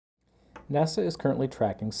NASA is currently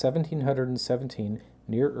tracking 1,717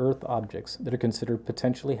 near-Earth objects that are considered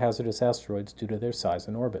potentially hazardous asteroids due to their size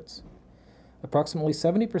and orbits. Approximately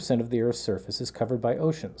 70% of the Earth's surface is covered by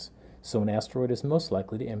oceans, so an asteroid is most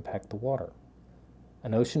likely to impact the water.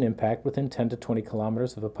 An ocean impact within 10 to 20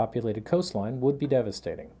 kilometers of a populated coastline would be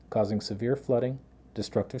devastating, causing severe flooding,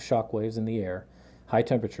 destructive shock waves in the air, high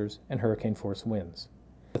temperatures, and hurricane-force winds.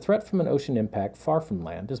 The threat from an ocean impact far from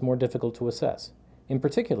land is more difficult to assess. In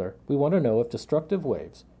particular, we want to know if destructive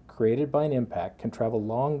waves created by an impact can travel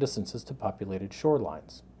long distances to populated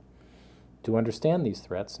shorelines. To understand these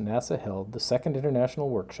threats, NASA held the second International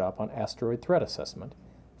Workshop on Asteroid Threat Assessment,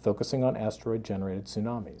 focusing on asteroid-generated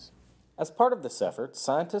tsunamis. As part of this effort,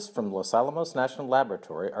 scientists from Los Alamos National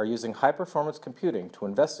Laboratory are using high-performance computing to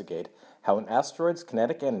investigate how an asteroid's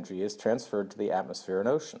kinetic energy is transferred to the atmosphere and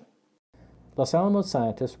ocean. Los Alamos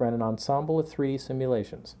scientists ran an ensemble of 3D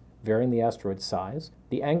simulations, varying the asteroid's size,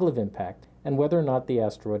 the angle of impact, and whether or not the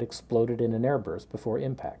asteroid exploded in an airburst before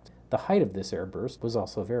impact. The height of this airburst was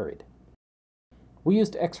also varied. We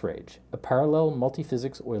used X-RAGE, a parallel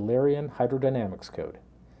multiphysics Eulerian hydrodynamics code.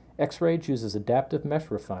 X-RAGE uses adaptive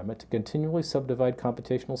mesh refinement to continually subdivide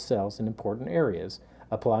computational cells in important areas,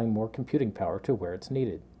 applying more computing power to where it's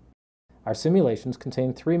needed. Our simulations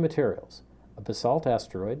contain 3 materials: a basalt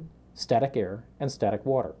asteroid, static air, and static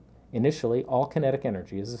water. Initially, all kinetic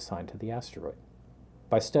energy is assigned to the asteroid.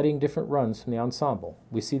 By studying different runs from the ensemble,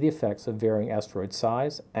 we see the effects of varying asteroid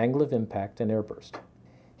size, angle of impact, and airburst.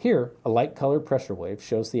 Here, a light-colored pressure wave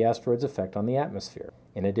shows the asteroid's effect on the atmosphere.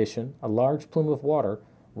 In addition, a large plume of water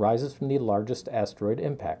rises from the largest asteroid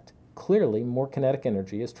impact. Clearly, more kinetic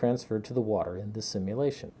energy is transferred to the water in this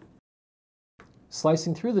simulation.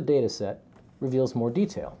 Slicing through the dataset reveals more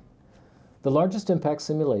detail. The largest impact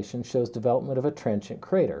simulation shows development of a transient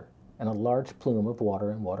crater and a large plume of water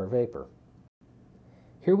and water vapor.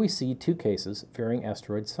 Here we see 2 cases varying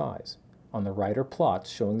asteroid size. On the right are plots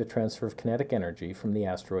showing the transfer of kinetic energy from the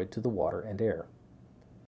asteroid to the water and air.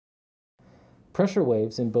 Pressure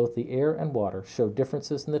waves in both the air and water show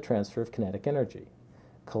differences in the transfer of kinetic energy.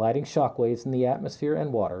 Colliding shock waves in the atmosphere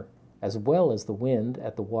and water, as well as the wind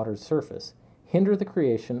at the water's surface, hinder the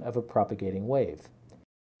creation of a propagating wave.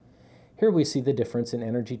 Here we see the difference in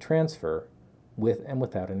energy transfer with and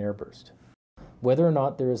without an airburst. Whether or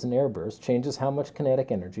not there is an airburst changes how much kinetic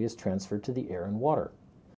energy is transferred to the air and water.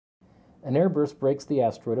 An airburst breaks the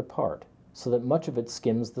asteroid apart, so that much of it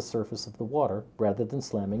skims the surface of the water rather than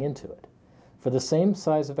slamming into it. For the same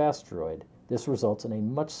size of asteroid, this results in a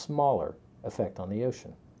much smaller effect on the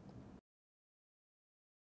ocean.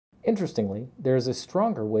 Interestingly, there is a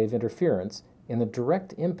stronger wave interference in the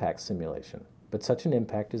direct impact simulation, but such an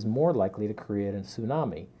impact is more likely to create a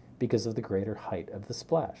tsunami because of the greater height of the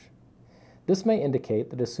splash. This may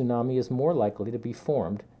indicate that a tsunami is more likely to be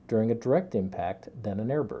formed during a direct impact than an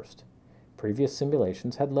airburst. Previous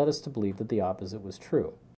simulations had led us to believe that the opposite was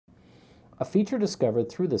true. A feature discovered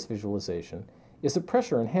through this visualization is a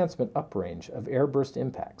pressure enhancement uprange of airburst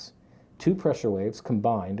impacts. 2 pressure waves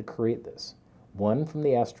combine to create this, one from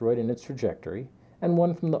the asteroid in its trajectory, and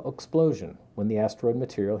one from the explosion when the asteroid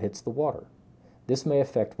material hits the water. This may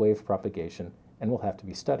affect wave propagation and will have to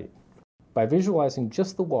be studied. By visualizing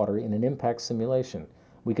just the water in an impact simulation,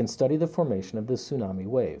 we can study the formation of the tsunami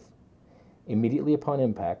wave. Immediately upon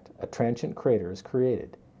impact, a transient crater is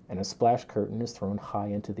created, and a splash curtain is thrown high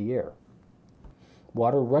into the air.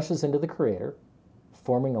 Water rushes into the crater,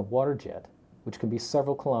 forming a water jet, which can be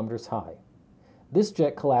several kilometers high. This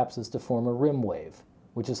jet collapses to form a rim wave,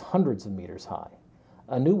 which is hundreds of meters high.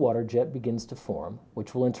 A new water jet begins to form,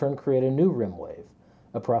 which will in turn create a new rim wave,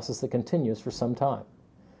 a process that continues for some time.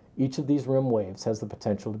 Each of these rim waves has the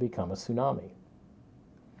potential to become a tsunami.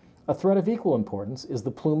 A threat of equal importance is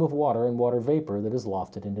the plume of water and water vapor that is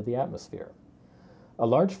lofted into the atmosphere. A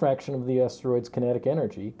large fraction of the asteroid's kinetic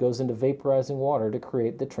energy goes into vaporizing water to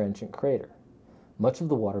create the transient crater. Much of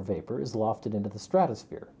the water vapor is lofted into the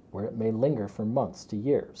stratosphere, where it may linger for months to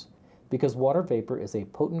years. Because water vapor is a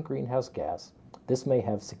potent greenhouse gas, this may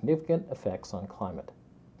have significant effects on climate.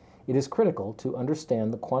 It is critical to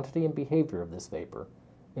understand the quantity and behavior of this vapor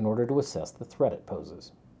in order to assess the threat it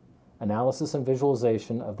poses. Analysis and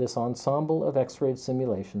visualization of this ensemble of X-ray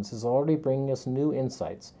simulations is already bringing us new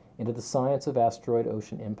insights into the science of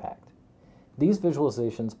asteroid-ocean impact. These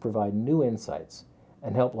visualizations provide new insights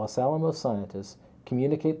and help Los Alamos scientists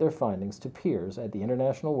communicate their findings to peers at the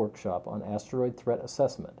International Workshop on Asteroid Threat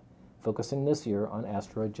Assessment, focusing this year on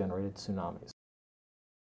asteroid-generated tsunamis.